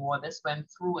fracture anymore. This went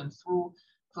through and through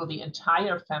the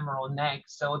entire femoral neck.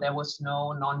 So there was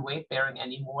no non-weight bearing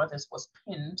anymore. This was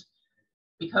pinned.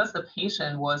 Because the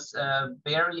patient was a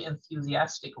very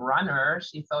enthusiastic runner,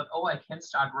 she thought, oh, I can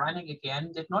start running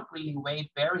again. Did not really wait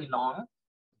very long.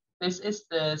 This is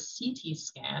the CT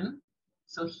scan.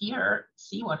 So here,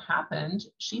 see what happened.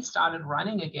 She started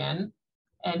running again.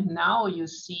 And now you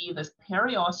see this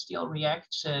periosteal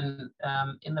reaction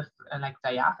in the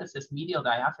diaphysis, medial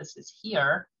diaphysis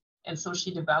here. And so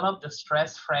she developed a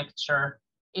stress fracture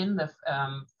in the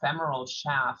femoral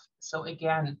shaft. So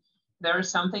again, there is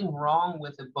something wrong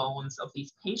with the bones of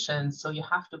these patients. So you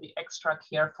have to be extra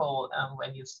careful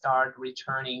when you start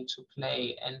returning to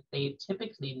play. And they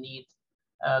typically need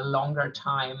a longer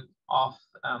time off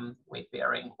weight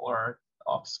bearing or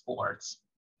off sports.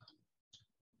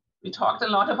 We talked a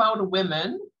lot about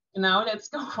women. Now let's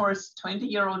go for a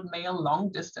 20-year-old male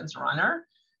long distance runner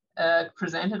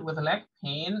presented with leg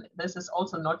pain. This is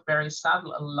also not very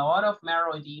subtle. A lot of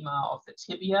marrow edema of the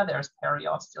tibia. There's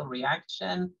periosteal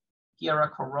reaction. Here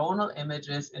are coronal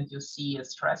images, and you see a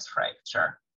stress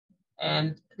fracture.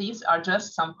 And these are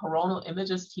just some coronal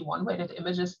images, T1 weighted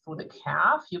images through the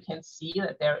calf. You can see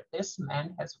that this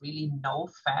man has really no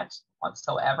fat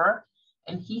whatsoever.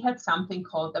 And he had something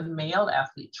called the male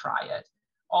athlete triad,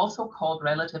 also called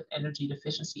relative energy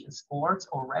deficiency in sports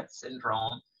or Rett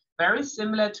syndrome. Very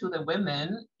similar to the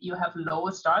women, you have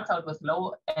starts out with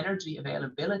low energy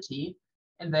availability,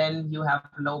 and then you have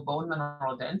low bone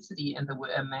mineral density, and the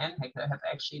men have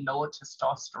actually low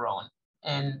testosterone.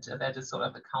 And that is sort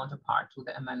of the counterpart to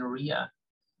the amenorrhea.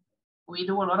 We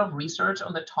do a lot of research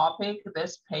on the topic.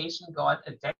 This patient got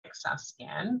a DEXA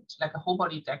scan, like a whole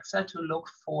body DEXA, to look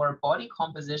for body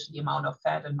composition, the amount of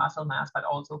fat and muscle mass, but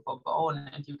also for bone.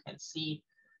 And you can see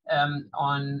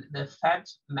on the fat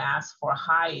mass for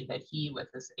high that he, with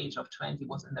his age of 20,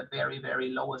 was in the very, very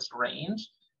lowest range.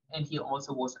 And he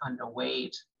also was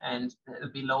underweight. And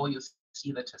below you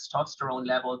see the testosterone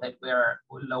level that were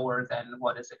lower than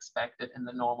what is expected in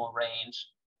the normal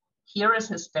range. Here is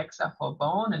his DEXA for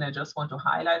bone, and I just want to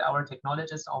highlight our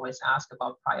technologists always ask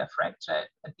about prior fracture.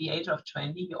 At the age of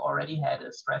 20, he already had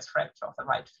a stress fracture of the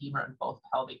right femur and both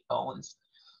pelvic bones.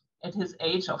 At his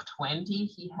age of 20,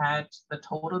 he had the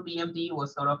total BMD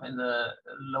was sort of in the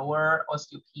lower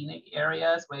osteopenic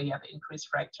areas where you have increased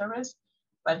fracture risk,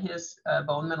 but his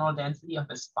bone mineral density of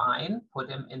his spine put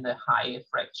him in the high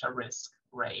fracture risk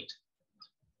rate.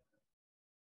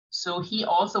 So he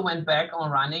also went back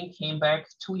on running, came back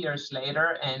 2 years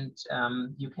later, and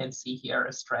you can see here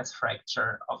a stress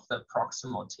fracture of the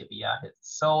proximal tibia.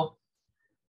 So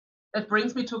that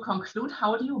brings me to conclude,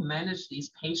 how do you manage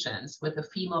these patients with a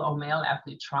female or male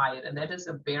athlete triad? And that is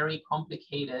a very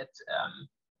complicated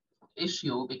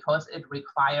issue because it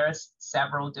requires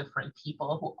several different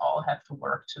people who all have to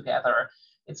work together.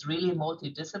 It's really a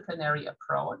multidisciplinary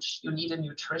approach. You need a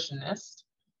nutritionist.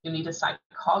 You need a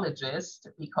psychologist,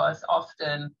 because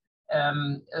often,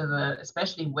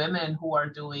 especially women who are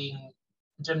doing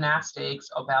gymnastics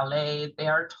or ballet, they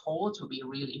are told to be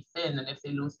really thin. And if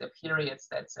they lose their periods,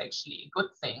 that's actually a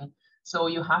good thing. So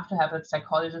you have to have a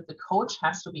psychologist. The coach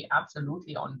has to be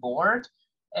absolutely on board.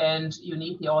 And you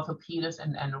need the orthopedist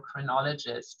and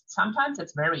endocrinologist. Sometimes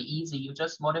it's very easy. You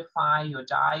just modify your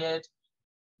diet,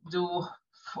 do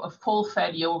full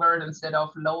fat yogurt instead of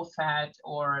low fat,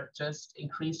 or just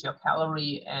increase your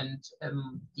calorie and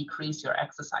decrease your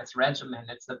exercise regimen.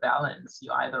 It's a balance.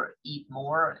 You either eat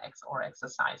more or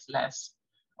exercise less.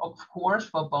 Of course,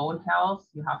 for bone health,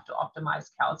 you have to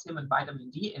optimize calcium and vitamin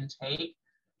D intake,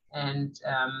 and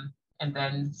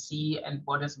then see. And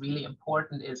what is really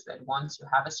important is that once you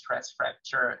have a stress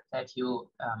fracture, that you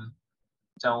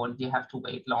you have to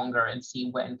wait longer and see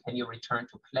when can you return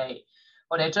to play.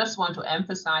 What I just want to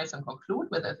emphasize and conclude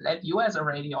with is that you as a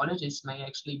radiologist may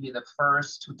actually be the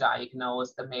first to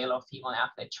diagnose the male or female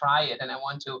athlete triad. And I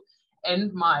want to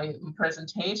end my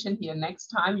presentation here. Next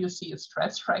time you see a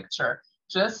stress fracture,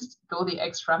 just go the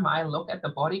extra mile, look at the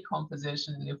body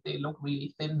composition, and if they look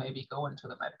really thin, maybe go into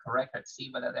the medical record, see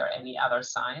whether there are any other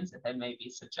signs that then maybe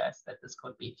suggest that this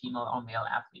could be female or male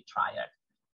athlete triad.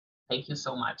 Thank you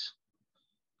so much.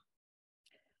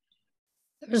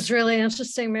 It was really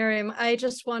interesting, Miriam. I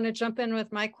just want to jump in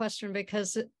with my question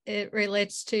because it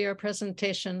relates to your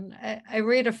presentation. I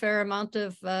read a fair amount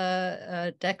of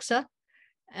DEXA,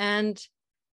 and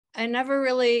I never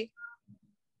really,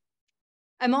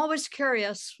 I'm always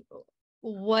curious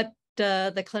what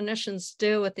the clinicians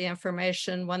do with the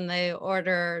information when they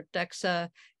order DEXA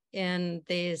in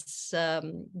these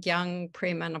young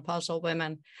premenopausal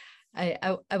women.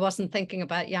 I wasn't thinking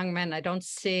about young men. I don't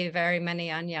see very many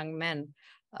on young men.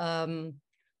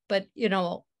 But, you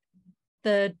know,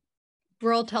 the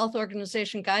World Health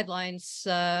Organization guidelines,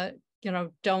 you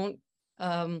know, don't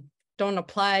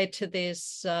apply to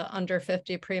these under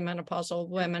 50 premenopausal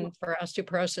women for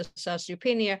osteoporosis,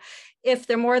 osteopenia. If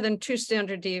they're more than 2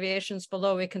 standard deviations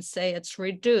below, we can say it's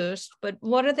reduced. But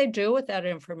what do they do with that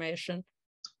information?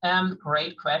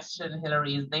 Great question,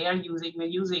 Hilary. We're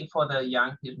using for the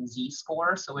young people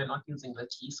Z-score, so we're not using the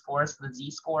T-scores. The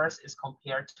Z-scores is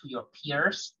compared to your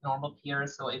peers, normal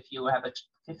peers. So if you have a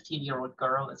 15-year-old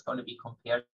girl, it's going to be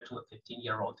compared to a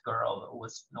 15-year-old girl who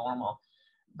was normal.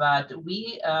 But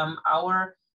you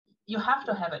have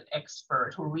to have an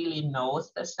expert who really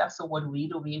knows this stuff. So what we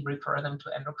do, we refer them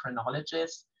to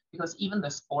endocrinologists, because even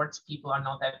the sports people are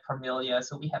not that familiar.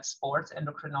 So we have sports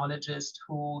endocrinologists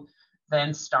who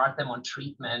then start them on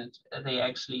treatment. They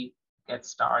actually get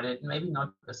started, maybe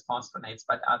not bisphosphonates,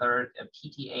 but other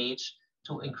PTH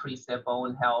to increase their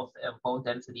bone health, bone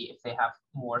density if they have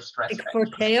more stress. Like for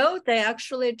KO, they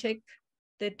actually take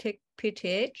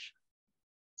PTH?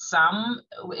 Some,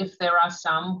 if there are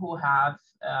some who have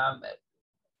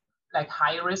like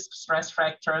high risk stress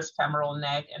fractures, femoral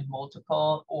neck and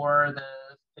multiple, or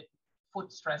the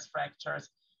foot stress fractures,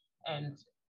 and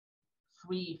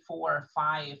 3, 4,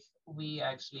 5, we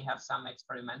actually have some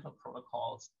experimental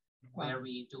protocols where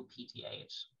we do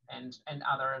PTH and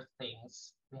other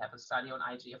things. We have a study on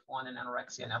IGF-1 and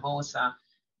anorexia nervosa.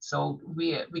 So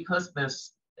because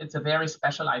it's a very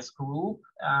specialized group,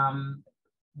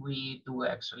 we do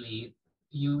actually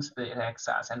use the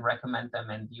DEXAs and recommend them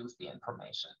and use the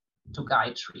information to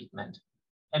guide treatment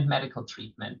and medical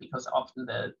treatment, because often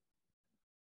the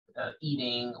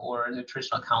eating or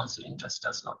nutritional counseling just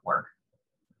does not work.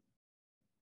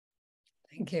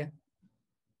 Thank you.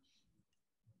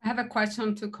 I have a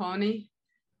question to Connie.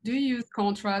 Do you use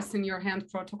contrast in your hand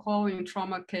protocol in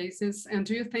trauma cases? And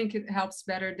do you think it helps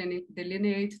better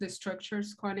delineate the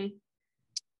structures, Connie?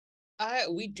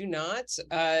 We do not.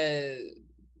 I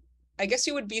guess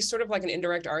you would be sort of like an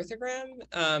indirect arthrogram.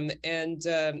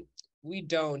 We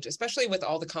don't, especially with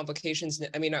all the complications.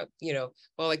 I mean, you know,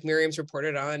 well, like Miriam's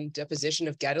reported on deposition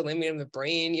of gadolinium in the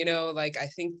brain, you know, like I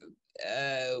think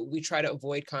we try to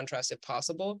avoid contrast if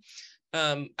possible.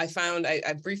 I found,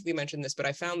 I briefly mentioned this, but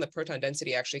I found that proton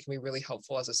density actually can be really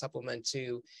helpful as a supplement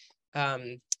to,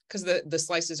 because the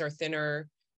slices are thinner,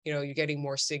 you know, you're getting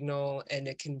more signal and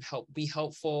it can be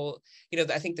helpful. You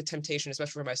know, I think the temptation,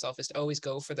 especially for myself, is to always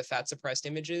go for the fat suppressed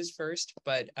images first,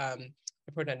 but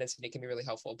the proton density can be really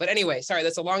helpful. But anyway, sorry,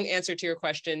 that's a long answer to your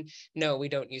question. No, we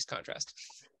don't use contrast.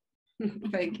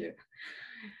 Thank you.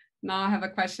 Now I have a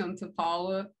question to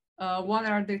Paula. What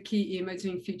are the key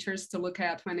imaging features to look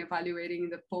at when evaluating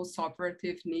the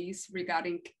post-operative knees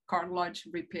regarding cartilage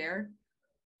repair?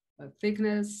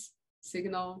 Thickness,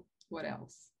 signal, what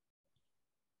else?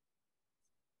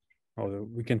 Oh,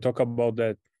 we can talk about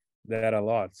that a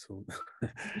lot. So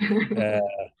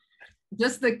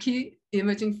just the key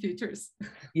imaging features.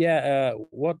 Yeah,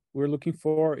 what we're looking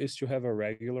for is to have a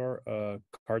regular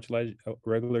cartilage,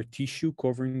 regular tissue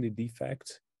covering the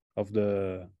defect of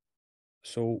the.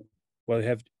 So what we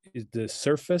have is the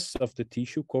surface of the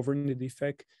tissue covering the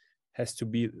defect has to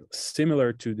be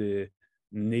similar to the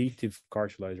native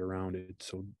cartilage around it.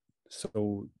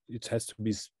 So it has to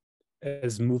be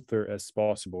as smoother as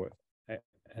possible.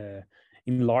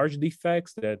 In large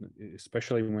defects, that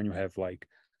especially when you have like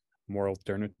more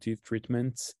alternative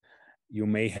treatments, you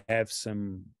may have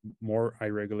some more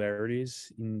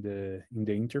irregularities in the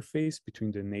interface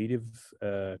between the native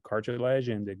cartilage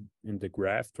and the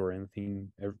graft or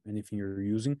anything you're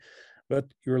using. But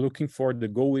you're looking for, the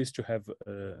goal is to have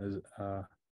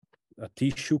a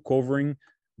tissue covering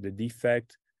the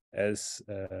defect as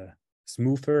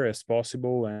smoother as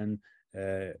possible and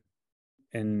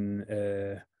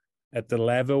at the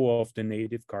level of the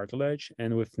native cartilage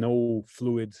and with no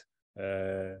fluid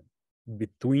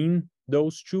between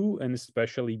those two, and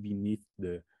especially beneath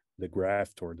the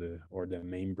graft or the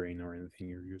membrane or anything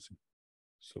you're using.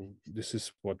 So this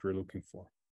is what we're looking for.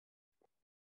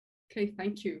 Okay,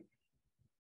 thank you.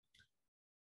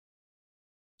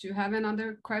 Do you have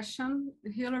another question,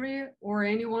 Hilary, or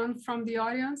anyone from the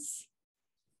audience?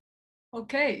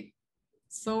 Okay,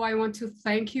 so I want to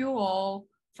thank you all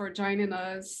for joining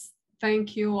us.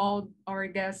 Thank you all our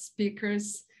guest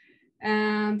speakers.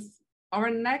 And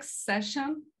our next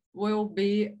session will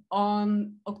be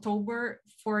on October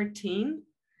 14th,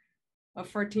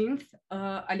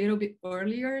 a little bit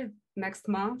earlier next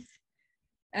month.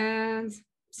 And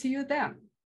see you then.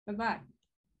 Bye-bye.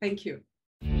 Thank you.